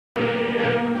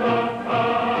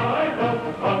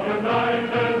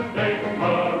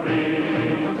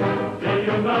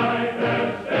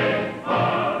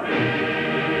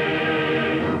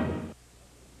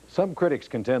Some critics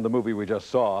contend the movie we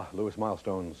just saw, Louis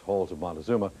Milestone's Halls of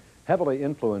Montezuma, heavily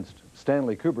influenced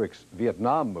Stanley Kubrick's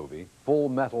Vietnam movie, Full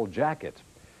Metal Jacket.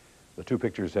 The two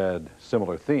pictures had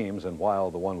similar themes, and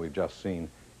while the one we've just seen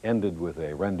ended with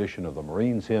a rendition of the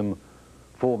Marines hymn,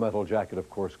 Full Metal Jacket, of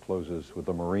course, closes with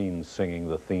the Marines singing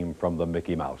the theme from the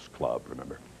Mickey Mouse Club,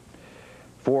 remember?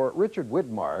 For Richard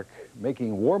Widmark,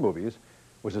 making war movies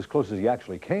was as close as he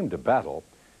actually came to battle.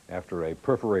 After a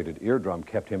perforated eardrum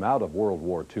kept him out of World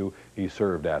War II, he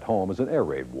served at home as an air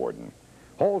raid warden.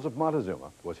 Halls of Montezuma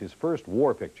was his first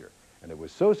war picture, and it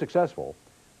was so successful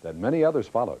that many others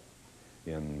followed.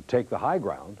 In Take the High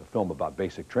Ground, a film about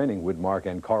basic training, Widmark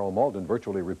and Carl Malden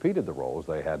virtually repeated the roles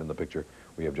they had in the picture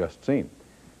we have just seen.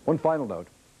 One final note,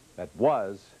 that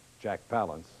was Jack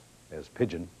Palance as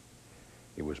Pigeon.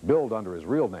 He was billed under his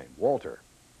real name, Walter,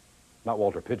 not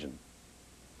Walter Pigeon,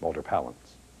 Walter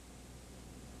Palance.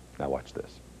 Now watch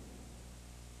this.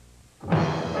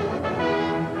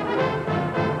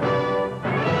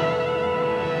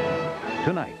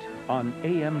 Tonight on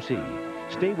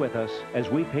AMC, stay with us as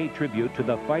we pay tribute to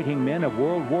the fighting men of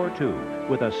World War II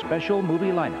with a special movie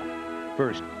lineup.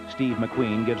 First, Steve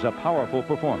McQueen gives a powerful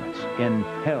performance in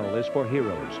Hell is for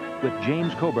Heroes with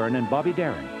James Coburn and Bobby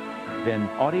Darin. Then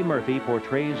Audie Murphy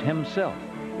portrays himself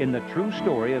in the true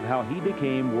story of how he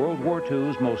became World War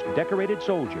II's most decorated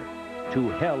soldier, To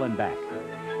Hell and Back.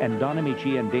 And Don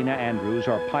Amici and Dana Andrews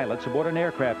are pilots aboard an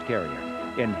aircraft carrier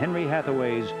in Henry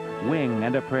Hathaway's Wing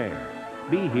and a Prayer.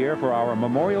 Be here for our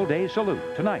Memorial Day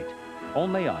salute tonight,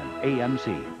 only on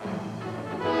AMC.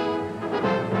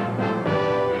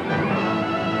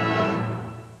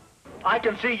 I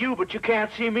can see you, but you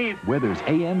can't see me. Where there's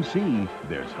AMC,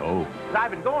 there's hope.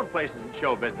 I've been going places in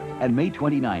show business. And May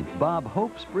 29th, Bob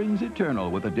Hope springs eternal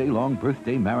with a day-long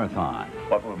birthday marathon.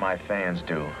 What would my fans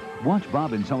do? Watch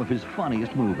Bob in some of his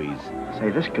funniest movies.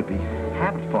 Say, this could be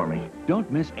habit for me. Don't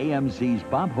miss AMC's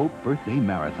Bob Hope Birthday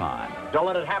Marathon. Don't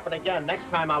let it happen again. Next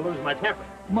time I'll lose my temper.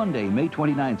 Monday, May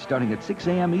 29th, starting at 6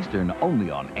 a.m. Eastern, only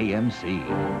on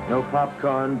AMC. No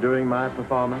popcorn during my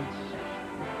performance.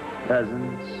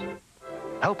 Peasants.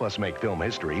 Help us make film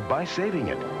history by saving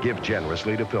it. Give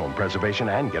generously to film preservation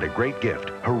and get a great gift.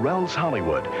 Hurrell's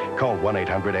Hollywood. Call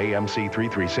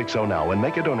 1-800-AMC-3360 now and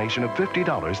make a donation of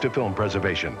 $50 to film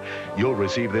preservation. You'll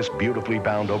receive this beautifully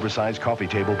bound, oversized coffee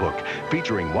table book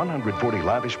featuring 140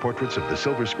 lavish portraits of the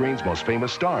silver screen's most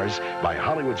famous stars by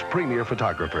Hollywood's premier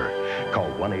photographer. Call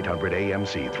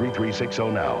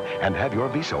 1-800-AMC-3360 now and have your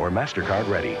Visa or MasterCard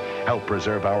ready. Help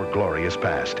preserve our glorious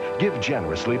past. Give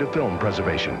generously to film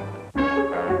preservation.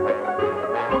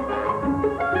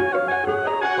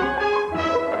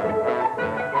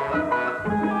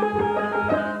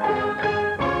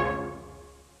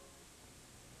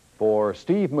 For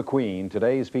Steve McQueen,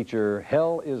 today's feature,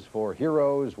 Hell is for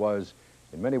Heroes, was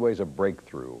in many ways a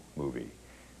breakthrough movie.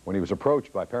 When he was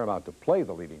approached by Paramount to play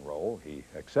the leading role, he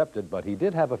accepted, but he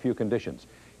did have a few conditions.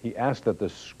 He asked that the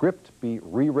script be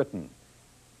rewritten.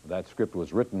 That script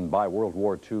was written by World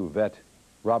War II vet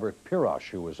Robert Pirosh,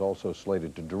 who was also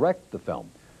slated to direct the film.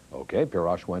 Okay,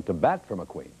 Pirosh went to bat for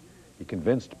McQueen. He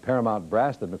convinced Paramount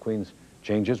brass that McQueen's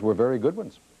changes were very good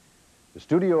ones. The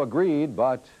studio agreed,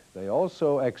 but they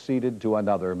also acceded to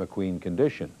another McQueen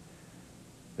condition.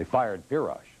 They fired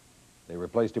Pirosh. They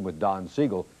replaced him with Don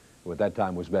Siegel, who at that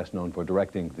time was best known for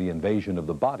directing The Invasion of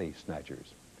the Body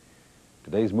Snatchers.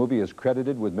 Today's movie is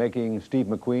credited with making Steve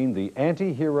McQueen the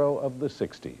anti-hero of the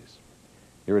 60s.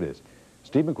 Here it is.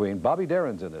 Steve McQueen, Bobby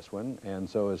Darin's in this one, and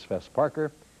so is Fess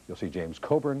Parker. You'll see James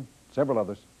Coburn, several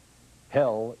others.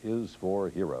 Hell is for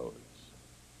Heroes.